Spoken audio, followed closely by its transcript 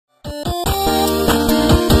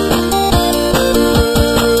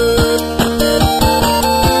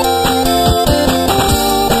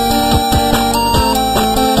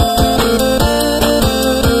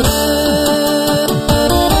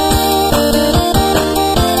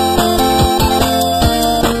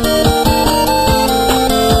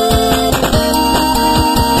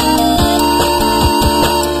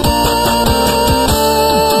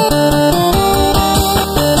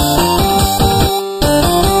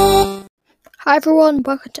Hi everyone,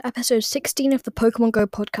 welcome to episode 16 of the Pokemon Go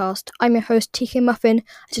podcast. I'm your host TK Muffin, and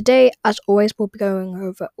today, as always, we'll be going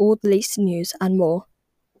over all the latest news and more.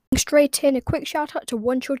 Straight in, a quick shout out to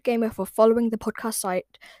One Shield Gamer for following the podcast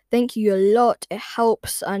site. Thank you a lot, it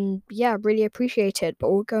helps, and yeah, really appreciate it,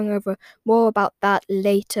 but we're going over more about that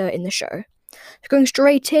later in the show. Going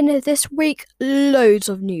straight in this week, loads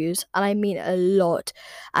of news, and I mean a lot,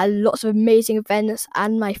 and lots of amazing events,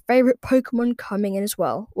 and my favourite Pokemon coming in as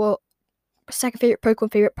well. Well, second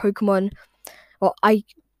favorite Pokemon. Well,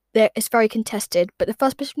 it's very contested, but the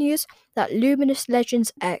first bit of news that Luminous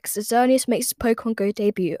Legends X Xerneas makes its Pokemon Go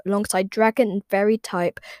debut alongside Dragon and Fairy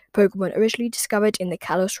type Pokemon originally discovered in the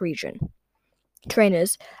Kalos region.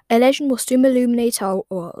 Trainers, a legend will soon illuminate our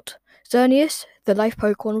world. Xerneas, the life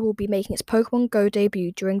Pokemon, will be making its Pokemon Go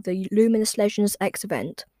debut during the Luminous Legends X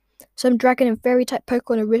event. Some Dragon and Fairy type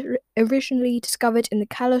Pokemon originally discovered in the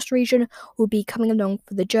Kalos region will be coming along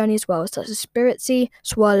for the journey as well, such as Spiritzee,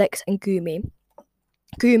 Swirlix, and Goomy.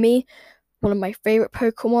 Goomy, one of my favourite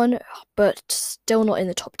Pokemon, but still not in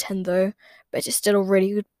the top 10 though, but it's still a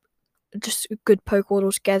really good Pokemon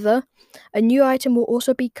altogether. A new item will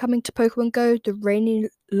also be coming to Pokemon Go, the Rainy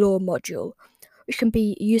Lore module, which can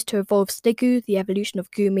be used to evolve Sliggoo, the evolution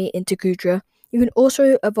of Goomy, into Goodra. You can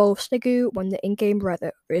also evolve Sliggoo when the in-game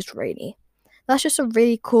weather is rainy. That's just a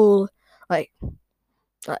really cool, like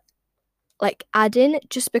add-in,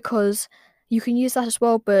 just because you can use that as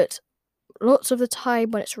well, but lots of the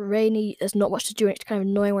time when it's rainy, there's not much to do, and it's kind of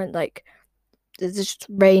annoying when there's just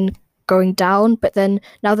rain going down. But then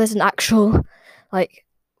now there's an actual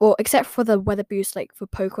except for the weather boost, for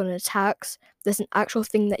Pokemon and attacks, there's an actual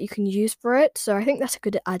thing that you can use for it. So I think that's a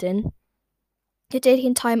good add-in. The date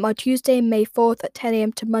and time are Tuesday, May 4th at 10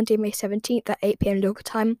 a.m. to Monday, May 17th at 8 p.m. local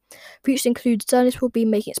time. Features include Xerneas will be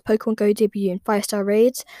making its Pokemon Go debut in 5-star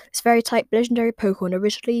raids. This very type legendary Pokemon,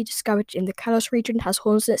 originally discovered in the Kalos region, has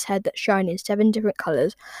horns in its head that shine in 7 different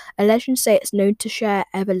colours. A legend say it's known to share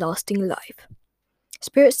everlasting life.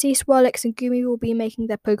 Spiritzee, Swirlix, and Goomy will be making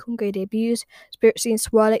their Pokemon Go debuts. Spiritzee and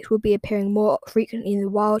Swirlix will be appearing more frequently in the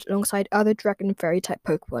wild alongside other Dragon and Fairy type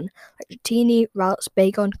Pokemon like Dratini, Ralts,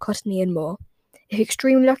 Bagon, Cottonee, and more. If you're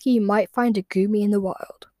extremely lucky, you might find a Goomy in the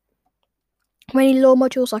wild. Many lore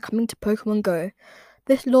modules are coming to Pokemon Go.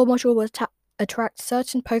 This lore module will attract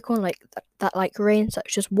certain Pokemon like rain,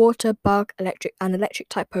 such as water, bug, electric, and electric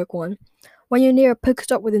type Pokemon. When you're near a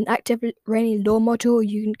Pokestop with an active rainy lore module,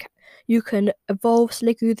 you can evolve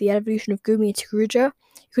Sliggoo, the evolution of Goomy, into Goodra.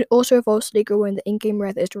 You can also evolve Sliggoo when the in-game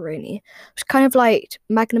weather is rainy. It's kind of like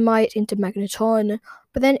Magnemite into Magneton,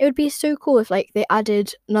 but then it would be so cool if they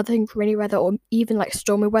added another thing for rainy weather or even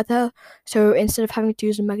stormy weather. So instead of having to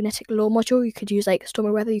use a magnetic lore module, you could use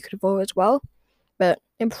stormy weather, you could evolve as well. But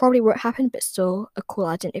it probably won't happen, but still a cool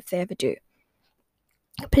add-in if they ever do.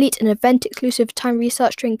 Complete an event-exclusive time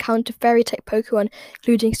research to encounter fairy-type Pokemon,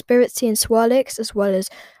 including Spiritzee and Swirlix, as well as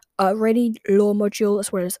a rainy lore module,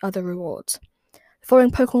 as well as other rewards. The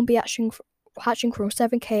following Pokemon will be hatching from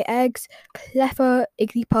 7k eggs: Cleffa,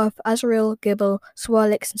 Igglybuff, Azurill, Gible,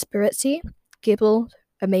 Swirlix, and Spiritzee. Gible,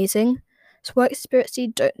 amazing. Swirlix and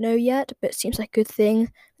Spiritzee, don't know yet, but it seems like a good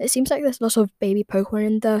thing. It seems like there's lots of baby Pokemon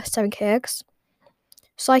in the 7k eggs.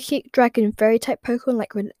 Psychic, Dragon, and Fairy type Pokemon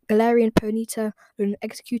like Galarian Ponyta, Lunar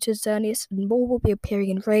Executor, Xerneas, and more will be appearing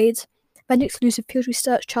in raids. Event exclusive field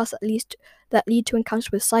research charts that lead to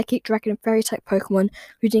encounters with Psychic, Dragon, and Fairy type Pokemon,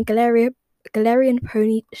 including Galarian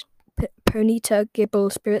Ponyta,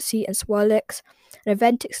 Gible, Spiritzee, and Swirlix. An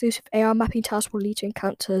event exclusive AR mapping task will lead to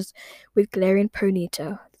encounters with Galarian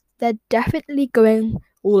Ponyta. They're definitely going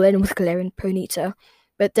all in with Galarian Ponyta,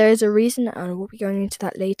 but there is a reason, and we'll be going into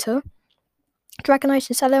that later. Dragonite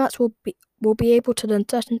and Salamence will be able to learn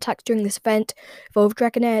certain attacks during this event, evolve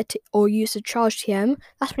Dragonair or use a Charge TM.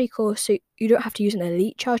 That's pretty cool, so you don't have to use an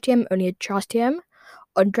Elite Charge TM, only a Charge TM.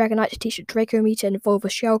 On Dragonite to teach it Draco Meter and evolve a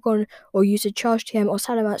Shelgon, or use a Charge TM or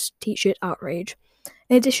Salamence to teach it Outrage.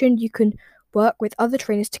 In addition, you can work with other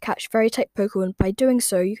trainers to catch Fairy-type Pokemon. By doing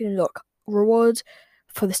so, you can unlock rewards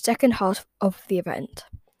for the second half of the event.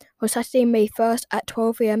 On Saturday, May 1st at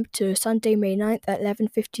 12 a.m. to Sunday, May 9th at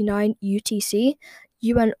 11:59 UTC,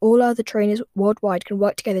 you and all other trainers worldwide can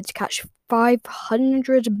work together to catch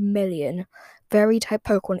 500 million Fairy-type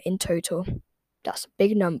Pokemon in total. That's a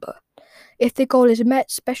big number. If the goal is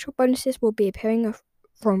met, special bonuses will be appearing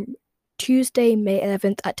from Tuesday, May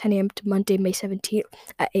 11th at 10 a.m. to Monday, May 17th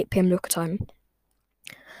at 8 p.m. local time.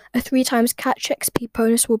 A 3x Catch XP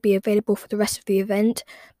bonus will be available for the rest of the event.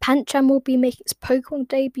 Pancham will be making its Pokemon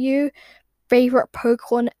debut. Favorite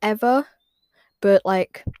Pokemon ever. But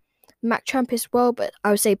Machamp as well, but I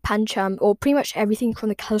would say Pancham, or pretty much everything from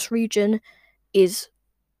the Kalos region, is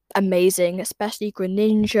amazing, especially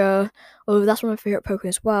Greninja. Although that's one of my favorite Pokemon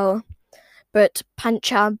as well. But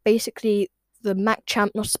Pancham, basically the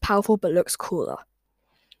Machamp, not as powerful but looks cooler.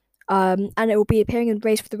 And it will be appearing in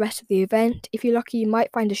race for the rest of the event. If you're lucky, you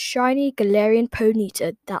might find a shiny Galarian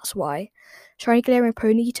Ponyta. That's why. Shiny Galarian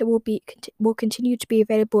Ponyta will continue to be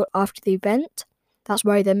available after the event. That's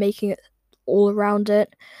why they're making it all around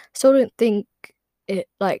it. Still don't think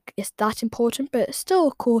it's that important, but it's still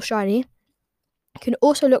a cool shiny. You can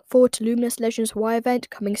also look forward to Luminous Legends Y event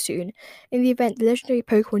coming soon. In the event, the legendary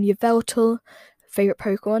Pokemon Yveltal, favorite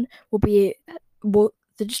Pokemon, the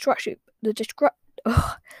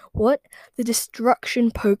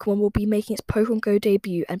destruction Pokemon will be making its Pokemon Go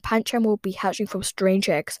debut, and Pancham will be hatching from strange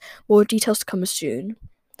eggs. More details to come soon.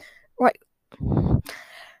 Right.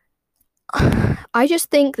 I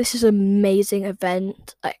just think this is an amazing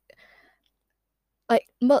event.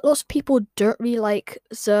 Lots of people don't really like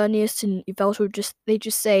Xerneas and Yveltal. They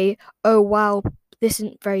just say, "Oh wow, this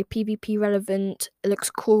isn't very PvP relevant. It looks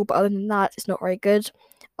cool, but other than that, it's not very good."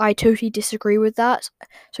 I totally disagree with that.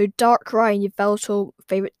 So Darkrai and Yveltal,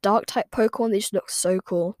 favorite Dark type Pokemon, they just look so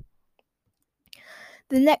cool.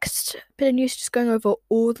 The next bit of news is just going over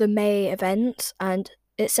all the May events, and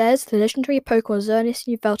it says the legendary Pokemon Xerneas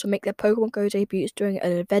and Yveltal make their Pokemon Go debuts during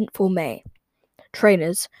an eventful May.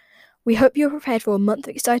 Trainers, we hope you're prepared for a month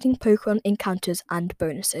of exciting Pokemon encounters and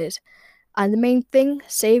bonuses. And the main thing,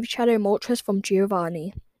 save Shadow Moltres from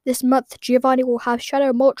Giovanni. This month, Giovanni will have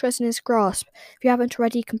Shadow Moltres in his grasp. If you haven't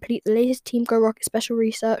already, complete the latest Team Go Rocket special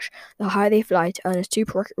research, The Higher They Fly, to earn a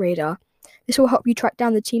Super Rocket Radar. This will help you track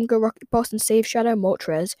down the Team Go Rocket boss and save Shadow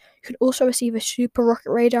Moltres. You can also receive a Super Rocket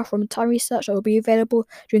Radar from Time Research that will be available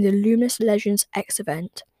during the Luminous Legends X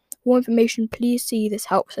event. For more information, please see this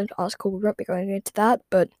Help Center article. We won't be going into that,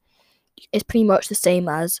 but it's pretty much the same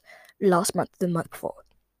as last month, the month before.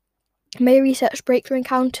 May Research Breakthrough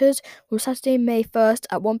Encounters from Saturday, May 1st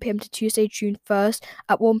at 1pm to Tuesday, June 1st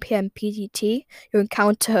at 1pm PDT. You'll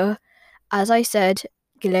encounter, as I said,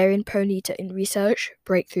 Galarian Ponyta in Research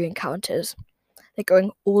Breakthrough Encounters. They're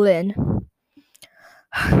going all in.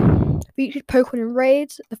 Featured Pokemon in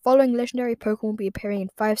raids. The following legendary Pokemon will be appearing in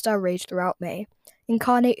 5-star raids throughout May.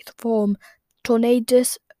 Incarnate form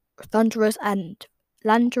Tornadus, Thundurus, and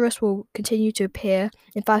Landorus will continue to appear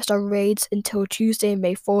in 5-star raids until Tuesday,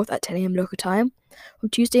 May 4th at 10am local time. From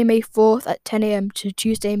Tuesday, May 4th at 10am to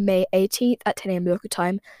Tuesday, May 18th at 10am local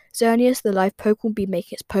time, Xerneas, the live Pokemon, will be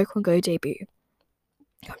making its Pokemon Go debut.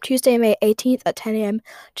 From Tuesday, May 18th at 10am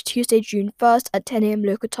to Tuesday, June 1st at 10am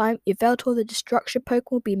local time, Yveltal, the Destruction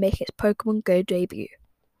Pokemon, will be making its Pokemon Go debut.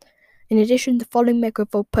 In addition, the following Mega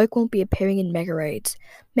Evolved Pokemon will be appearing in Mega Raids.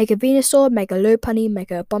 Mega Venusaur, Mega Lopunny,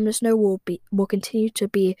 Mega Abomasnow will continue to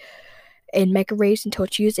be in Mega Raids until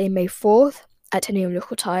Tuesday, May 4th at 10am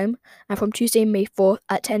local time, and from Tuesday, May 4th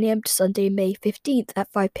at 10am to Sunday, May 15th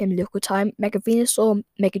at 5pm local time, Mega Venusaur,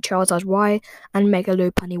 Mega Charizard Y, and Mega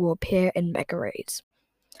Lopunny will appear in Mega Raids.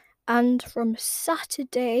 And from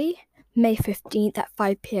Saturday, May 15th at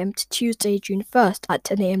 5pm to Tuesday, June 1st at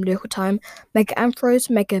 10am local time, Mega Ampharos,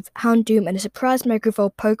 Mega Houndoom, and a surprise Mega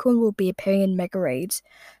Evolved Pokemon will be appearing in Mega Raids.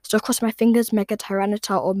 So cross my fingers, Mega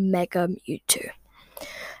Tyranitar or Mega Mewtwo.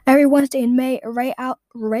 Every Wednesday in May, a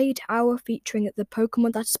raid hour featuring the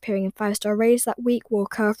Pokemon that is appearing in 5-star raids that week will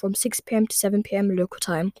occur from 6pm to 7pm local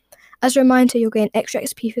time. As a reminder, you'll gain extra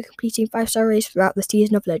XP for completing 5-star raids throughout the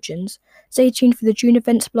Season of Legends. Stay tuned for the June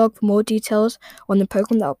events blog for more details on the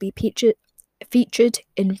Pokemon that will be featured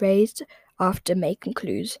in raids after May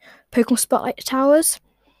concludes. Pokemon Spotlight Towers.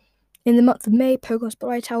 In the month of May, Pokemon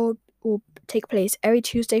Spotlight Tower will take place every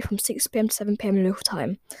Tuesday from 6pm to 7pm local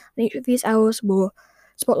time, and each of these hours will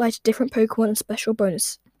spotlight a different Pokemon and special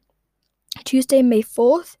bonus. Tuesday, May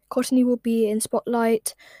 4th, Cottony will be in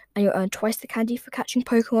Spotlight, and you'll earn twice the candy for catching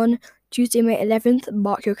Pokemon. Tuesday, May 11th,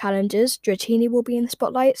 mark your calendars. Dratini will be in the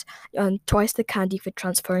Spotlight, you'll earn twice the candy for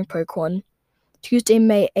transferring Pokemon. Tuesday,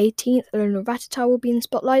 May 18th, Alolan Rattata will be in the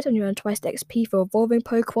Spotlight, and you'll earn twice the XP for evolving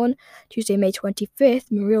Pokemon. Tuesday, May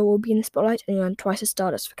 25th, Maria will be in the Spotlight, and you'll earn twice the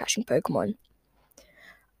Stardust for catching Pokemon.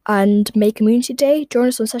 And May Community Day, join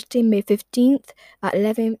us on Saturday, May 15th at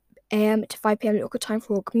 11am to 5pm local time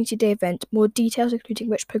for a Community Day event. More details, including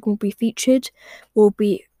which Pokemon will be featured, will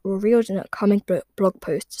be revealed in an upcoming blog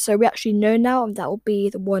post. So we actually know now, and that will be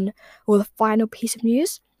the final piece of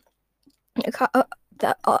news.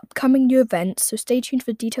 The upcoming new events, so stay tuned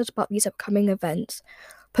for details about these upcoming events.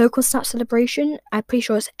 Pokemon Snap Celebration, I'm pretty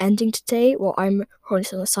sure it's ending today, I'm recording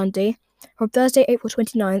this on a Sunday. From Thursday, April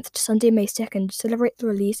 29th to Sunday, May 2nd, celebrate the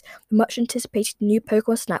release of the much anticipated new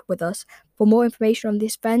Pokemon Snap with us. For more information on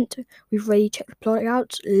this event, we've already checked the plot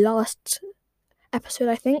out last episode,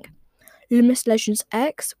 I think. Luminous Legends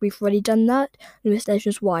X, we've already done that. Luminous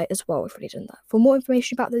Legends Y as well, we've already done that. For more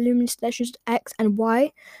information about the Luminous Legends X and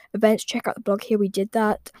Y events, check out the blog here, we did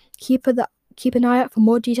that. Keep an eye out for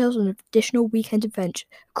more details on additional weekend events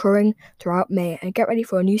occurring throughout May, and get ready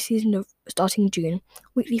for a new season of starting June.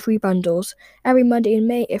 Weekly free bundles. Every Monday in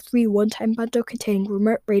May, a free one-time bundle containing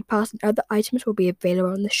remote raid pass and other items will be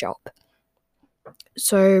available in the shop.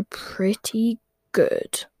 So pretty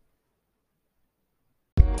good.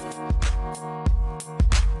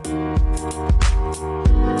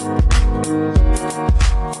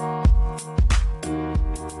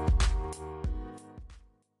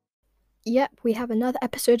 Yep, we have another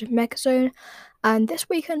episode of Megazone, and this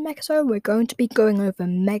week on Megazone we're going to be going over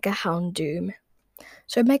Mega Houndoom.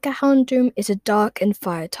 So Mega Houndoom is a dark and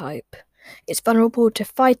fire type. It's vulnerable to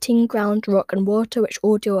fighting, ground, rock and water, which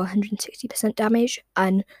all deal 160% damage,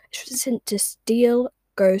 and it's resistant to steel,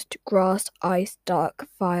 ghost, grass, ice, dark,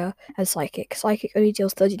 fire, and psychic. Psychic only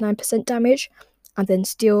deals 39% damage, and then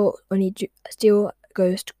steel,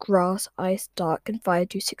 ghost, grass, ice, dark, and fire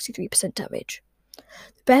do 63% damage.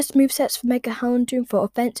 The best movesets for Mega Houndoom for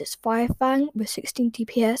offense is Fire Fang with 16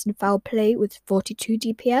 DPS and Foul Play with 42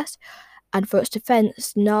 DPS, and for its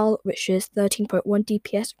defense, Null, which is 13.1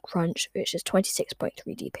 DPS, Crunch, which is 26.3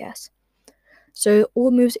 DPS. So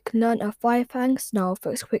all moves it can learn are Fire Fang, Snarl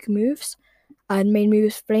for its quick moves, and main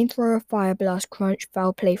moves Flamethrower, Fire Blast, Crunch,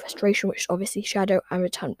 Foul Play, Frustration, which is obviously Shadow, and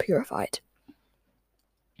Return Purified.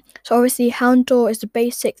 So obviously Houndour is the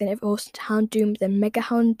basic, then it evolves into Houndoom, then Mega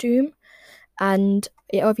Houndoom, and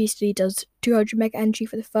it obviously does 200 mega energy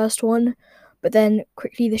for the first one, but then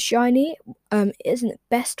quickly the shiny isn't the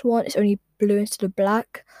best one. It's only blue instead of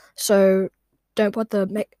black, so don't bother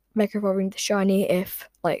mega evolving the shiny if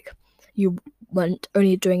you weren't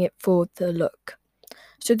only doing it for the look.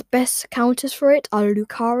 So the best counters for it are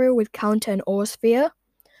Lucario with Counter and Aura Sphere,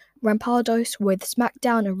 Rampardos with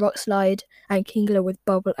Smackdown and Rock Slide, and Kingler with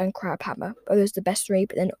Bubble and Crab Hammer. Those are the best three,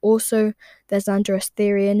 but then also there's Xandros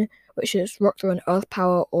Therian, which is Rock Throw and Earth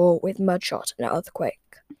Power, or with Mud Shot and Earthquake.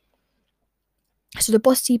 So the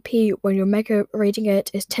boss CP when you're mega raiding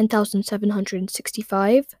it is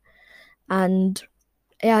 10,765, and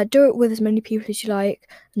yeah, do it with as many people as you like.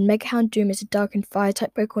 And Mega Houndoom is a dark and fire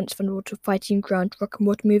type Pokemon. It's vulnerable to fighting, ground, rock and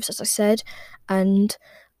water moves, as I said, and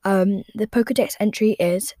the Pokedex entry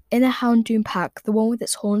is, in a Houndoom pack, the one with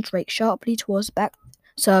its horns raked sharply towards the back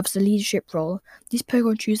serves the leadership role. These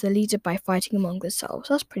Pokemon choose their leader by fighting among themselves.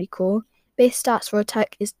 That's pretty cool. Base stats for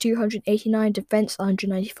attack is 289, defense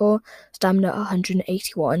 194, stamina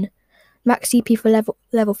 181. Max CP for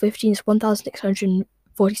level 15 is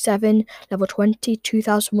 1,647, level 20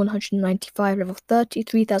 2,195, level 30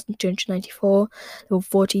 3,294, level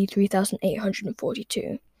 40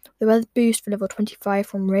 3,842. The weather boost for level 25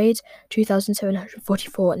 from Raid,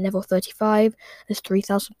 2,744, and level 35 is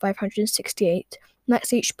 3,568. Max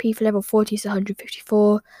HP for level 40 is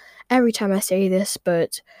 154. Every time I say this,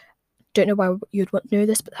 but don't know why you'd want to know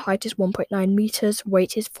this, but the height is 1.9 meters,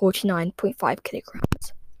 weight is 49.5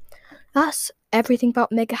 kilograms. That's everything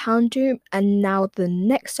about Mega Houndoom, and now the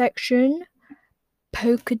next section,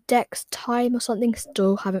 Pokedex time or something,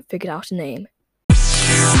 still haven't figured out a name.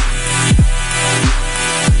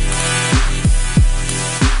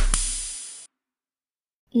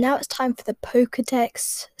 Now it's time for the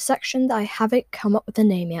Pokedex section that I haven't come up with a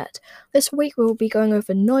name yet. This week we will be going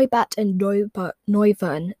over Noibat and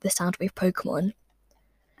Noivern, the Soundwave Pokemon.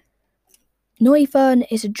 Noivern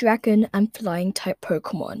is a dragon and flying type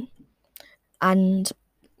Pokemon, and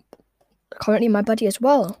currently my buddy as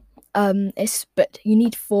well. But you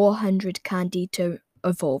need 400 candy to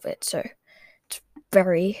evolve it, so it's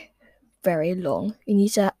very, very long. You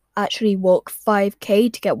need to actually walk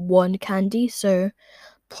 5k to get one candy, so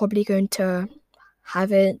probably going to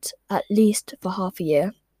have it at least for half a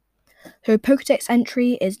year. So Pokedex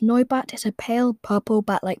entry is Noibat is a pale purple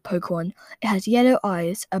bat-like Pokemon. It has yellow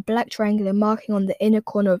eyes, a black triangular marking on the inner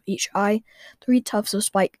corner of each eye, 3 tufts of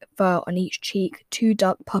spiked fur on each cheek, 2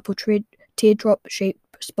 dark purple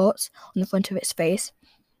teardrop-shaped spots on the front of its face,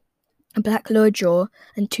 a black lower jaw,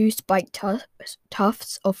 and 2 spiked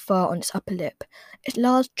tufts of fur on its upper lip. Its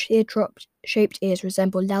large teardrop-shaped ears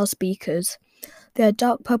resemble loudspeakers. They are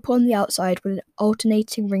dark purple on the outside with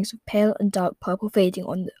alternating rings of pale and dark purple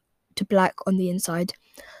fading to black on the inside.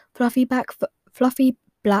 Fluffy black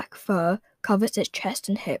fur covers its chest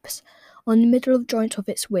and hips. On the middle of the joint of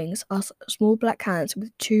its wings are small black hands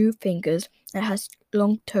with 2 fingers, and it has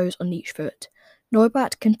long toes on each foot.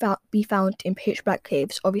 Noibat can be found in pitch black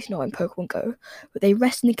caves, obviously not in Pokemon Go, but they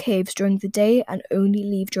rest in the caves during the day and only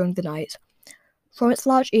leave during the night. From its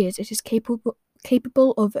large ears, it is capable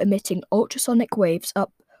of emitting ultrasonic waves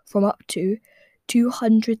up from up to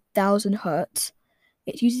 200,000 Hz.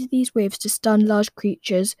 It uses these waves to stun large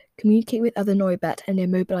creatures, communicate with other Noibat, and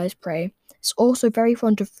immobilize prey. It's also very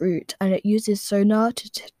fond of fruit, and it uses sonar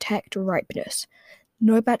to detect ripeness.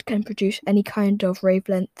 Noibat can produce any kind of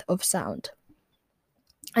wavelength of sound.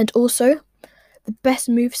 And also, the best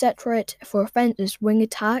moveset for it for offense is Wing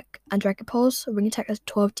Attack and Dragon Pulse. Wing Attack has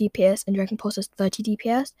 12 DPS and Dragon Pulse has 30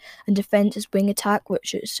 DPS. And defense is Wing Attack,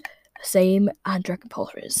 which is the same, and Dragon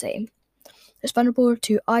Pulse is the same. It's vulnerable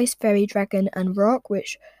to Ice, Fairy, Dragon, and Rock,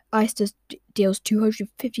 which Ice deals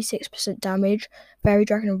 256% damage, Fairy,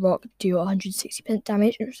 Dragon, and Rock deal 160%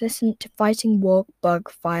 damage, and resistant to Fighting, War,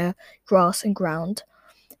 Bug, Fire, Grass, and Ground.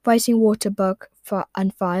 Fighting, Water, Bug,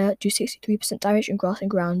 and Fire do 63% damage, and Grass and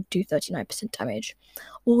Ground do 39% damage.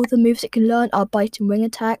 All the moves it can learn are Bite and Wing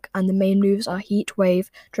Attack, and the main moves are Heat Wave,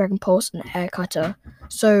 Dragon Pulse, and Air Cutter.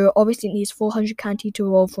 So obviously it needs 400 Candy to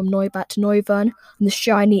evolve from Noibat to Noivern, and the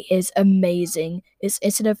shiny is amazing. It's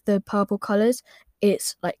instead of the purple colours,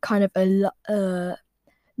 it's like kind of a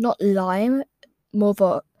not lime, more of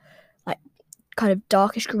a like kind of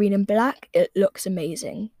darkish green and black. It looks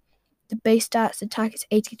amazing. The base stats: attack is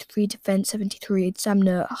 83, defense 73,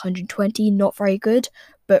 stamina 120. Not very good,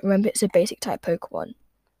 but remember it's a basic type Pokemon.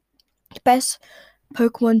 The best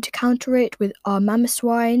Pokemon to counter it with are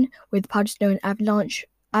Mamoswine with Powder Snow and Avalanche,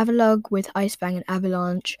 Avalugg with Ice Fang and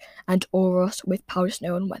Avalanche, and Oros with Powder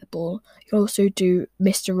Snow and Weather Ball. You can also do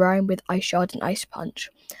Mr. Rime with Ice Shard and Ice Punch.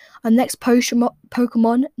 Our next Pokemon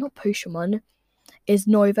is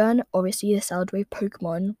Noivern, obviously the Soundwave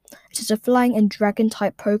Pokemon. It is a flying and dragon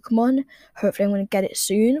type Pokemon. Hopefully I'm going to get it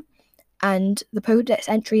soon. And the Pokédex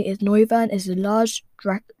entry is Noivern is a large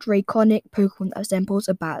draconic Pokemon that resembles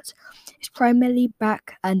a bat. It's primarily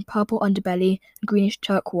black and purple underbelly and greenish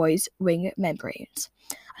turquoise wing membranes.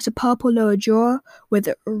 It has a purple lower jaw with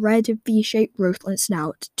a red V-shaped growth on its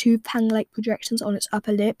snout, two fang-like projections on its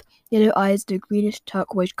upper lip, yellow eyes, and a greenish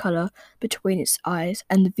turquoise colour between its eyes,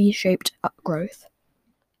 and the V-shaped growth.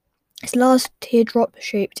 Its large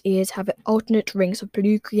teardrop-shaped ears have alternate rings of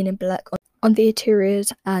blue, green, and black on the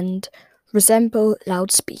interiors and resemble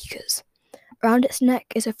loudspeakers. Around its neck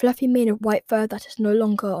is a fluffy mane of white fur that is no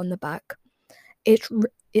longer on the back.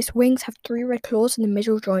 Its wings have 3 red claws in the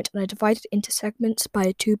middle joint and are divided into segments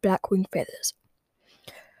by 2 black wing feathers.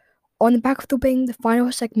 On the back of the wing, the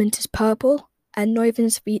final segment is purple, and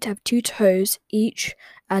Noivern's feet have 2 toes each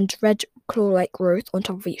and red claw-like growth on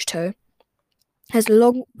top of each toe. It has a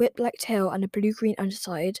long whip-like tail and a blue-green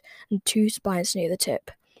underside and 2 spines near the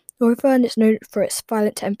tip. Noivern is known for its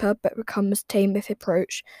violent temper, but becomes tame if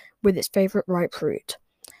approached with its favourite ripe fruit.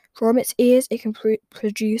 From its ears, it can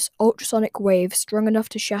produce ultrasonic waves strong enough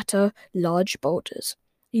to shatter large boulders.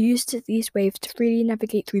 It uses these waves to freely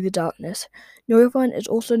navigate through the darkness. Noivern is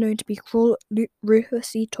also known to be cruel,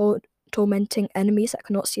 ruthlessly tormenting enemies that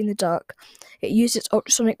cannot see in the dark. It uses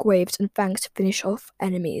ultrasonic waves and fangs to finish off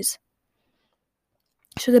enemies.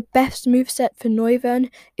 So the best moveset for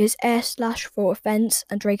Noivern is Air Slash for offense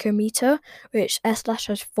and Draco Meter, which Air Slash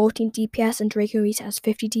has 14 DPS and Draco Meter has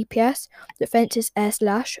 50 DPS. Defense is Air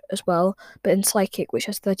Slash as well, but in Psychic, which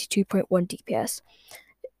has 32.1 DPS.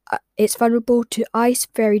 It's vulnerable to Ice,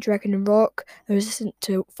 Fairy, Dragon, and Rock, and resistant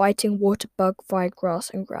to Fighting, Water, Bug, Fire, Grass,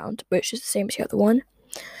 and Ground, which is the same as the other one.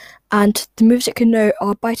 And the moves it can know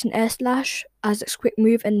are Bite and Air Slash, as its quick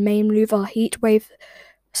move and main move are Heat Wave,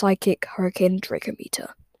 Psychic, Hurricane, Draco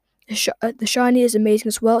Meter. The shiny is amazing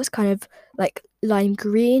as well. It's kind of like lime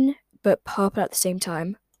green, but purple at the same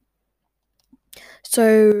time.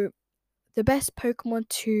 So the best Pokemon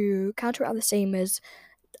to counter it are the same as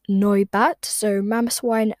Noibat. So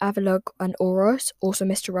Mamoswine, Avalugg, and Oros, also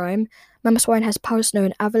Mr. Rime. Mamoswine has Powder Snow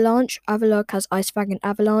and Avalanche. Avalugg has Ice Fang and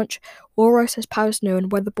Avalanche. Oros has Powder Snow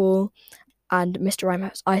and Weather Ball. And Mr. Rime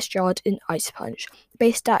has Ice Shard and Ice Punch.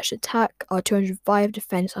 Base stats attack are 205,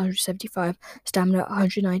 defense 175, stamina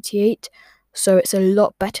 198. So it's a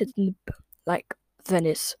lot better than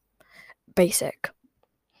its basic.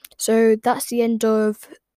 So that's the end of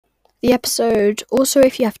the episode. Also,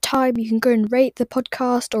 if you have time, you can go and rate the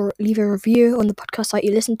podcast or leave a review on the podcast site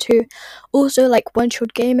you listen to. Also, like One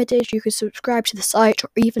Shot Gamer did, you could subscribe to the site or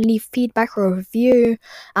even leave feedback or a review,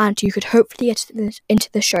 and you could hopefully get into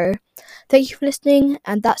the show. Thank you for listening,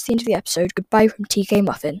 and that's the end of the episode. Goodbye from TK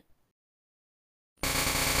Muffin.